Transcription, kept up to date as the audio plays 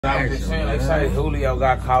I was just saying, they say Julio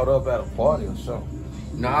got caught up at a party or something.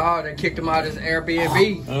 No, they kicked him out of his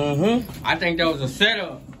Airbnb. I think that was a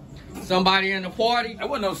setup. Somebody in the party. There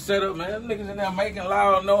wasn't no setup, man. Them niggas in there making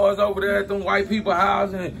loud noise over there at them white people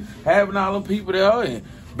house and having all them people there and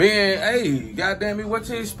being, hey, goddamn me, what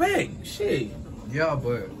you expect? Shit. Yeah,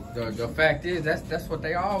 but the fact is, that's what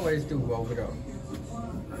they always do over there.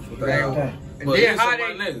 That's what they do. And then how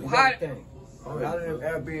they, a lot of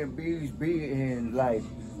them Airbnbs be in like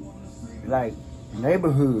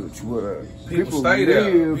neighborhoods where people stay there.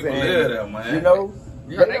 live People and, live there, man. you know.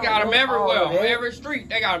 Yeah, they got them everywhere, on every street.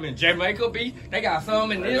 They got them in Jamaica Beach. They got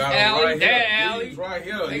some in this alley, right that alley. Right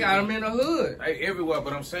here. They got them in the hood. They everywhere,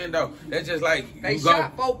 but I'm saying though, that's just like they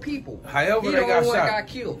shot 4 people. However, they got shot. Got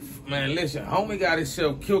killed. Man, listen, homie got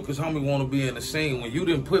himself killed because homie want to be in the scene. When you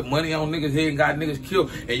didn't put money on niggas' head and got niggas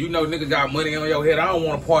killed, and you know niggas got money on your head, I don't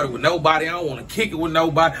want to party with nobody. I don't want to kick it with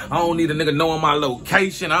nobody. I don't need a nigga knowing my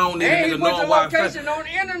location. I don't need a nigga knowing why. Location on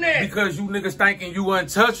the internet. Because you niggas thinking you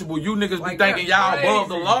untouchable. You niggas like be thinking y'all above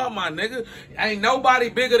the law, my nigga. Ain't nobody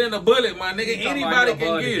bigger than a bullet, my nigga. Anybody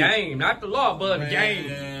can get it. Game, not the law, but the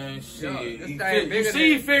game. Shit. You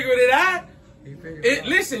see, he figured it out.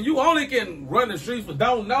 Listen, you only can run the streets, but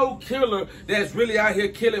don't know killer that's really out here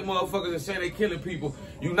killing motherfuckers and saying they killing people.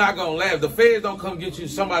 You not gonna laugh. The feds don't come get you.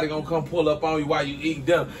 Somebody gonna come pull up on you while you eat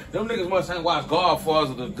them. Them niggas must ain't watch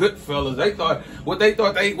Godfathers or the good fellas. They thought what they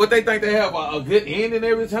think they have a good ending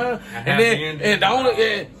every time. And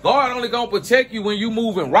God only gonna protect you when you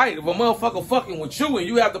moving right. If a motherfucker fucking with you and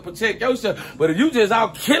you have to protect yourself, but if you just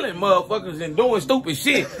out killing motherfuckers and doing stupid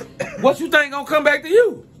shit, what you think gonna come back to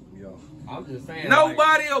you? I'm just saying.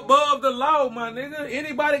 Nobody above the law, my nigga.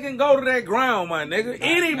 Anybody can go to that ground, my nigga.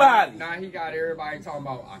 Anybody. Now he got everybody talking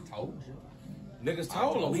about, I told you. Niggas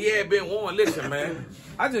told him. He had been warned. Listen, man.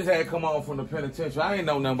 I just had come on from the penitentiary. I ain't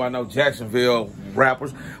know nothing about no Jacksonville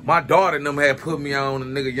rappers. My daughter and them had put me on a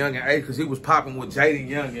nigga Youngin A because he was popping with Jaden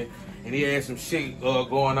Youngin. And he had some shit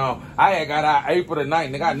going on. I had got out April the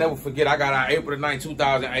 9th. Nigga, I never forget. I got out April the 9th,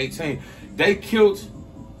 2018. They killed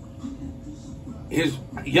his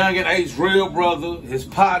Youngin A's real brother, his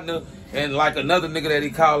partner, and like another nigga that he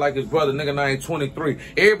called like his brother, nigga named 23.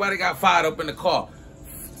 Everybody got fired up in the car.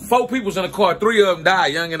 4 people's in the car, 3 of them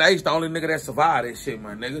died. Youngin A's the only nigga that survived that shit,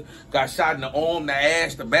 my nigga. Got shot in the arm, the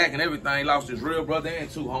ass, the back, and everything. Lost his real brother and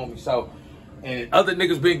 2 homies. So, and other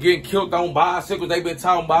niggas been getting killed on bicycles. They been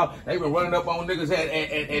talking about. They been running up on niggas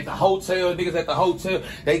at the hotel. Niggas at the hotel.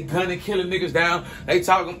 They gunning, killing niggas down. They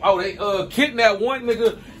talking. Oh, they kidnapped one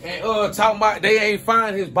nigga and talking about they ain't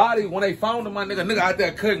find his body when they found him. My nigga out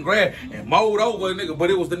there cutting grass and mowed over a nigga,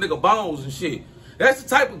 but it was the nigga bones and shit. That's the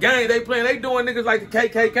type of game they playing. They doing niggas like the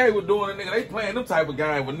KKK was doing. Nigga, they playing them type of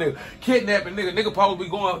game with nigga kidnapping nigga. Nigga probably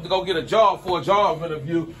going to go get a job for a job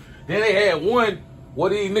interview. Then they had one.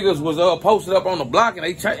 What these niggas was posted up on the block and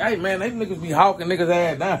they hey man, they niggas be hawking niggas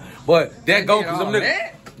ass down. But that go cause them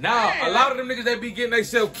niggas. Now a lot of them niggas they be getting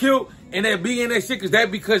themselves killed and they be in that shit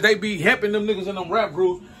because they be helping them niggas in them rap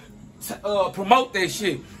groups promote that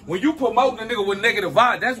shit. When you promoting a nigga with negative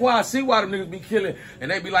vibes, that's why I see why them niggas be killing and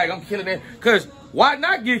they be like, I'm killing that. Cause why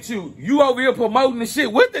not get you? You over here promoting the shit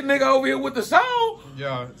with the nigga over here with the song.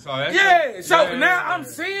 Yeah, so that's now I'm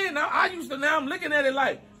seeing now I'm looking at it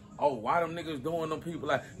like, oh, why them niggas doing them people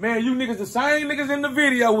like, man, you niggas the same niggas in the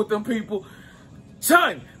video with them people.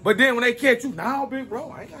 Son. But then when they catch you, nah, big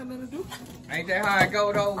bro, I ain't got nothing to do. Ain't that how it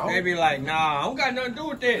go though? They be like, nah, I don't got nothing to do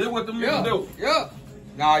with that. That's what them niggas do. Yeah.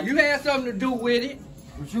 Nah, you had something to do with it.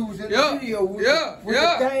 But you was in the video with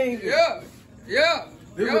the thing.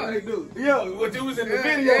 That's what they do. Yo, what you was in the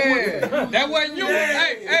video with. That wasn't you.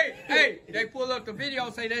 Hey. They pull up the video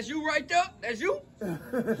and say, that's you right there? That's you?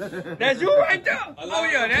 That's you right there? Oh,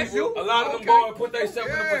 yeah, that's you. A lot of them boys put themselves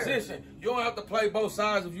in a position. You don't have to play both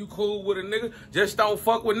sides if you cool with a nigga. Just don't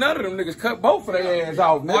fuck with none of them niggas. Cut both of their ass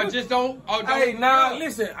off, nigga. Or just don't. Hey, nah,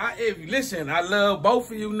 listen. I love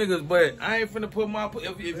both of you niggas, but I ain't finna put my...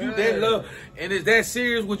 If you that love and is that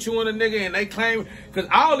serious with you and a nigga and they claim... Because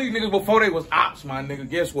all these niggas before they was ops, my nigga,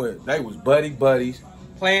 guess what? They was buddies.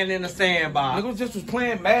 Playing in the sandbox. Niggas just was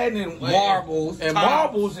playing Madden and marbles and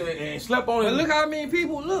slept on it. But look how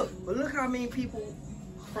many people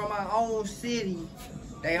from our own city,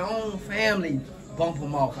 their own family bump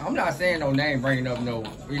them off. I'm not saying no name, bringing up no,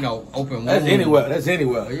 open wound. That's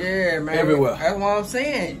anywhere. Yeah, man. Everywhere. That's what I'm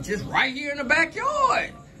saying. Just right here in the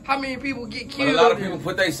backyard. How many people get killed? But a lot of people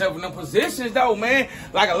put themselves in them positions, though, man.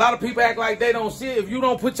 Like, a lot of people act like they don't see it. If you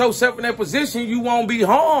don't put yourself in that position, you won't be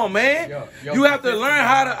harmed, man. You have to learn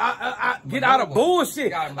how to get out of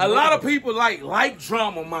bullshit. A lot of people like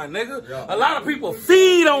drama, my nigga. A lot of people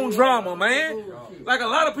feed on drama, man. Like, a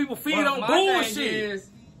lot of people feed on bullshit.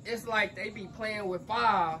 it's like they be playing with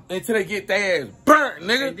fire until they get their ass burnt,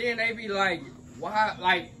 nigga. and then they be like, why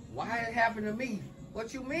it happened to me?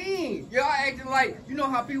 What you mean? Y'all acting like, you know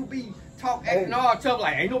how people be acting all tough,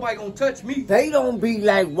 like ain't nobody gonna touch me. They don't be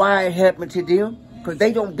like why it happened to them, cause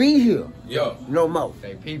they don't be here. Yo, no more.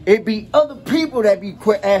 They people. It be other people that be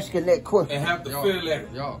asking that question. And have to feel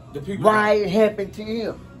that. Yo, the people why it happened to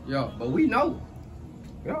him. Yo, but we know.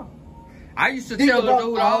 Yo. I used to tell the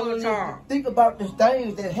dude all the time. Think about the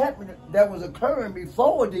things that happened that was occurring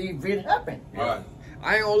before the event happened. Right.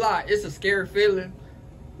 I ain't gonna lie, it's a scary feeling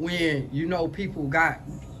when you know people got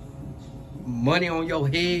money on your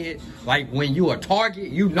head. Like when you a target,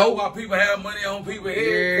 you know why people have money on people's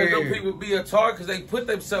head? Because those people be a target because they put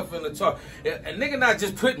themselves in the target. A nigga not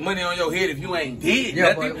just putting money on your head if you ain't dead.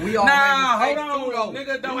 Yeah, nothing. but we all hold make on,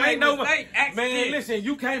 mistakes nigga. too, Ain't no mistake. Man, listen,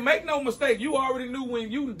 you can't make no mistake. You already knew when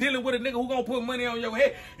you dealing with a nigga who gonna put money on your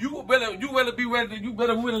head. You better be ready. You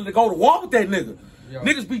better willing to go to war with that nigga. Yo.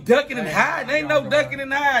 Niggas be ducking and hiding. Ain't no ducking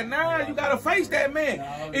and hiding. Nah, you gotta face that man.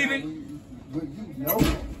 Either you know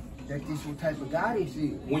that this what type of guy this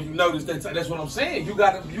is. When you notice that's what I'm saying. You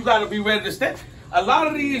gotta be ready to stand. A lot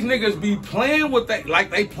of these niggas be playing with that,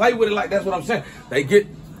 like they play with it like that's what I'm saying. They get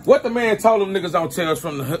what the man told them niggas don't tell us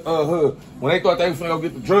from the hood when they thought they was gonna go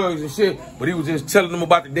get the drugs and shit, but he was just telling them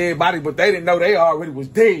about the dead body, but they didn't know they already was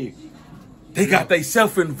dead. They got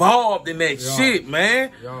themselves involved in that shit,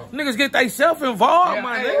 man. Niggas get themselves involved,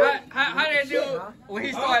 my nigga. How they do when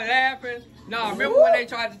he started laughing? Nah, remember when they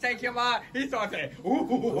tried to take him out? He started saying, ooh.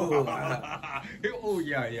 Oh,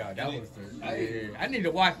 yeah, that was I need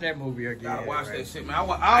to watch that movie again. I watch that shit, man.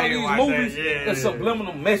 All these movies, the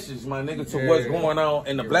subliminal message, my nigga, to what's going on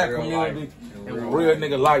in the black community and real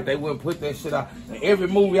nigga life. They wouldn't put that shit out. And every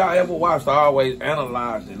movie I ever watched, I always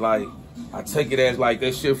analyzed it like, I take it as like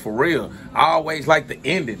that shit for real. I always like the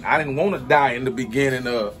ending. I didn't want to die in the beginning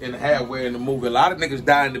in the halfway in the movie. A lot of niggas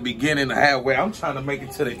die in the beginning, the halfway. I'm trying to make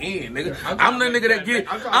it to the end, nigga. I'm the nigga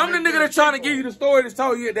that trying to give you the story that's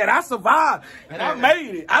told you that I survived and I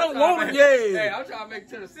made it. I don't want it, Hey, I'm trying to make it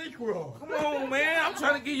to the sequel. Come on, man. I'm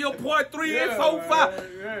trying to give you a part 3 and 4, 5.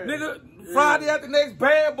 Nigga, Friday after next,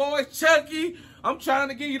 Bad Boys, Chucky. I'm trying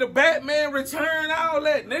to give you the Batman Return, all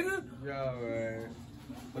that, nigga. Yeah, man.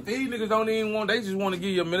 But these niggas don't even want, they just want to give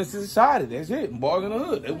you a Menace to Society. That's it. Boys in the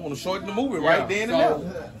Hood. They want to shorten the movie right then and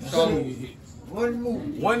there. So,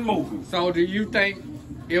 one movie. So do you think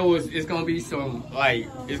it's gonna be some, like,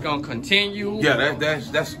 it's gonna continue? Yeah,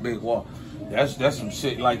 that's a big wall. That's some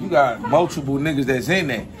shit. Like, you got multiple niggas that's in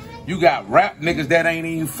there. You got rap niggas that ain't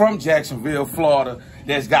even from Jacksonville, Florida,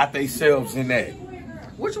 that's got themselves in there.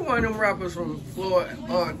 Which one of them rappers from Florida?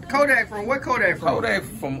 Kodak from, what Kodak from? Kodak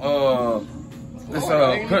from,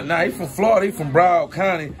 nah, he from Florida. He from Broward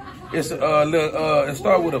County. It's a little. It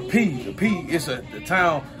start with a P. The P. The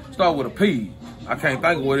town start with a P. I can't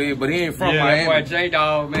think of what it is, but he ain't from Miami. Yeah, that boy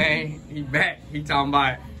J-Dog, man, he back. He talking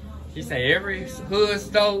about. He say every hood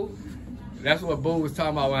store. That's what Boo was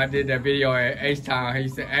talking about when I did that video at H-Town. He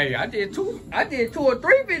said, "Hey, I did two or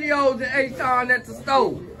three videos at H-Town at the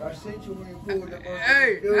store." I sent you when you pulled up.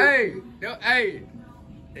 Hey.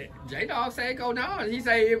 J-Dog say go down. He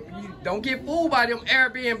say you don't get fooled by them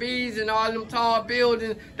Airbnbs and all them tall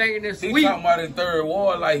buildings thinking it's sweet. He talking about in Third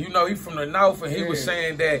Ward, like, you know, he from the North, and he was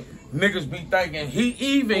saying that niggas be thinking, he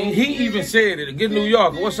even said it. Get New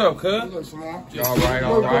York. What's up, cuz? All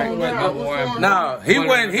right. Nah, he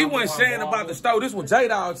wasn't saying about the store. This is what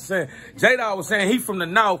J-Dog was saying. J-Dog was saying he from the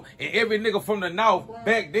North, and every nigga from the North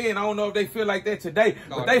back then, I don't know if they feel like that today,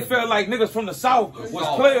 but they felt like niggas from the South was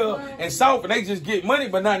clear and South, and they just get money,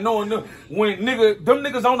 but not knowing them. When them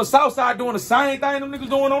niggas on the South side doing the same thing them niggas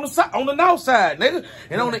doing on the North side, nigga,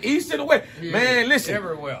 and on the East and the West. Man, listen,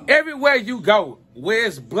 everywhere you go,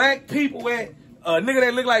 where's black people at, a nigga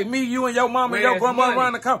that look like me, you and your mama and your grandma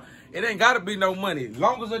around the corner, it ain't gotta be no money. As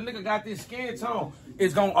long as a nigga got this skin tone,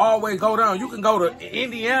 it's gonna always go down. You can go to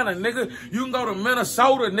Indiana, nigga. You can go to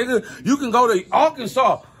Minnesota, nigga. You can go to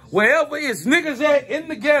Arkansas. Wherever it's niggas at in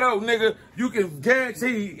the ghetto, nigga, you can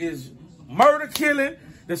guarantee is murder, killing.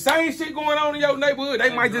 The same shit going on in your neighborhood.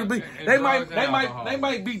 They might just be, they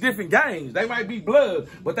might be different gangs. They might be blood,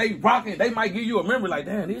 but they rocking. They might give you a memory like,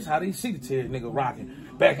 damn, this is how they see the Ted nigga rocking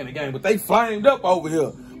back in the game. But they flamed up over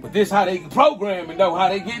here. But this how they programming though, how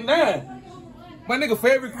they getting down. My nigga, for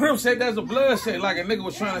every crib said there's a blood set. Like a nigga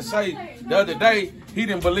was trying to say the other day, he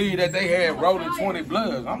didn't believe that they had rolling 20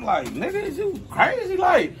 bloods. I'm like, nigga, is you crazy?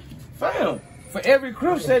 Like, fam. For every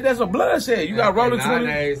crib set, there's a blood set. You got rolling 20.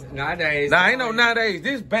 Nowadays. Nah, ain't no nowadays.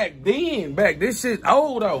 This back then. This shit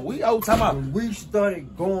old though. We old talking about. When we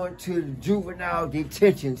started going to the juvenile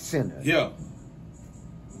detention center. Yeah.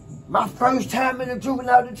 My first time in the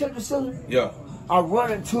juvenile detention center, Yeah. I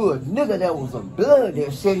run into a nigga that was a blood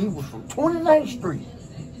that said he was from 29th Street.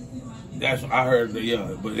 That's what I heard.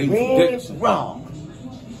 Yeah, but he Dead was wrong.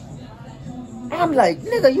 I'm like,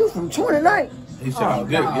 nigga, you from 29th? He said, "Oh,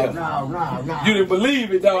 yeah." No. You didn't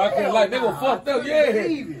believe it though. I can't like they were fucked up. Yeah.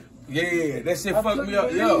 Believe it. Yeah, that shit I fucked me up.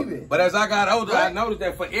 couldn't Yo. believe it. But as I got older, I Right. noticed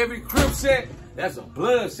that for every Crip set, that's a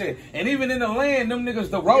blood set. And even in the land, them niggas,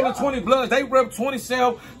 the Rolling 20 Bloods, they rep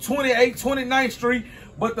 27, 28, 29th Street.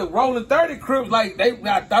 But the Rolling 30 Crips, like, they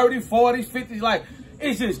got 30, 40s, 50s. Like,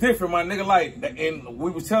 it's just different, my nigga. Like, and we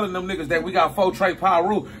was telling them niggas that we got 4 Trey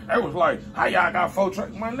Pyru. They was like, how y'all got 4 Trey?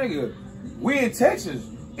 My nigga, we in Texas.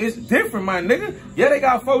 It's different, my nigga. Yeah, they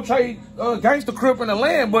got 4 Trey gangster Crip in the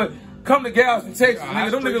land, but come to Galveston, Texas,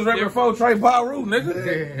 nigga. Them niggas repping 4 Trey Pyru,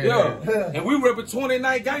 nigga. Yeah. And we repping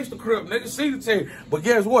 29 gangster Crip, nigga. See the team. But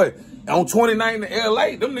guess what? On 29 in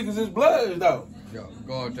LA, them niggas is bloods, though. Yo,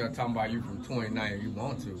 go out there talking about you from 29 if you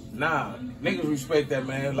want to. Nah, niggas respect that,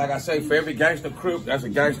 man. Like I say, for every gangster Crip, that's a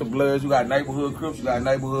gangster blood. You got neighborhood Crips, you got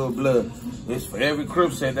neighborhood blood. It's for every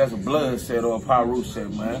Crip set, that's a blood set or a Pyru set,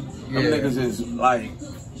 man. Them niggas is like...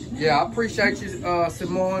 Yeah, I appreciate you,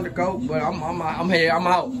 Simone, to go, but I'm here, I'm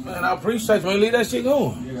out. Man, I appreciate you, man. Leave that shit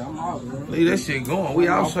going. Yeah, I'm out, bro. Leave that shit going. We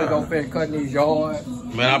outside. I'm gonna go finish cutting these yards.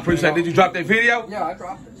 Man, I appreciate it. Did you drop that video? Yeah, I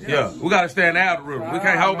dropped it. Yeah, we gotta stay in the outer room. We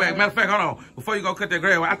can't hold back. Matter of fact, hold on. Before you go cut that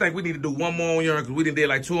grass, I think we need to do 1 more on yours because we done did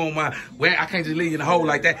like 2 on mine. Well, I can't just leave you in the hole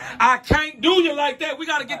like that. I can't do you like that. We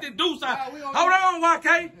gotta get the deuce out. Hold on,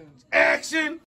 YK. Action.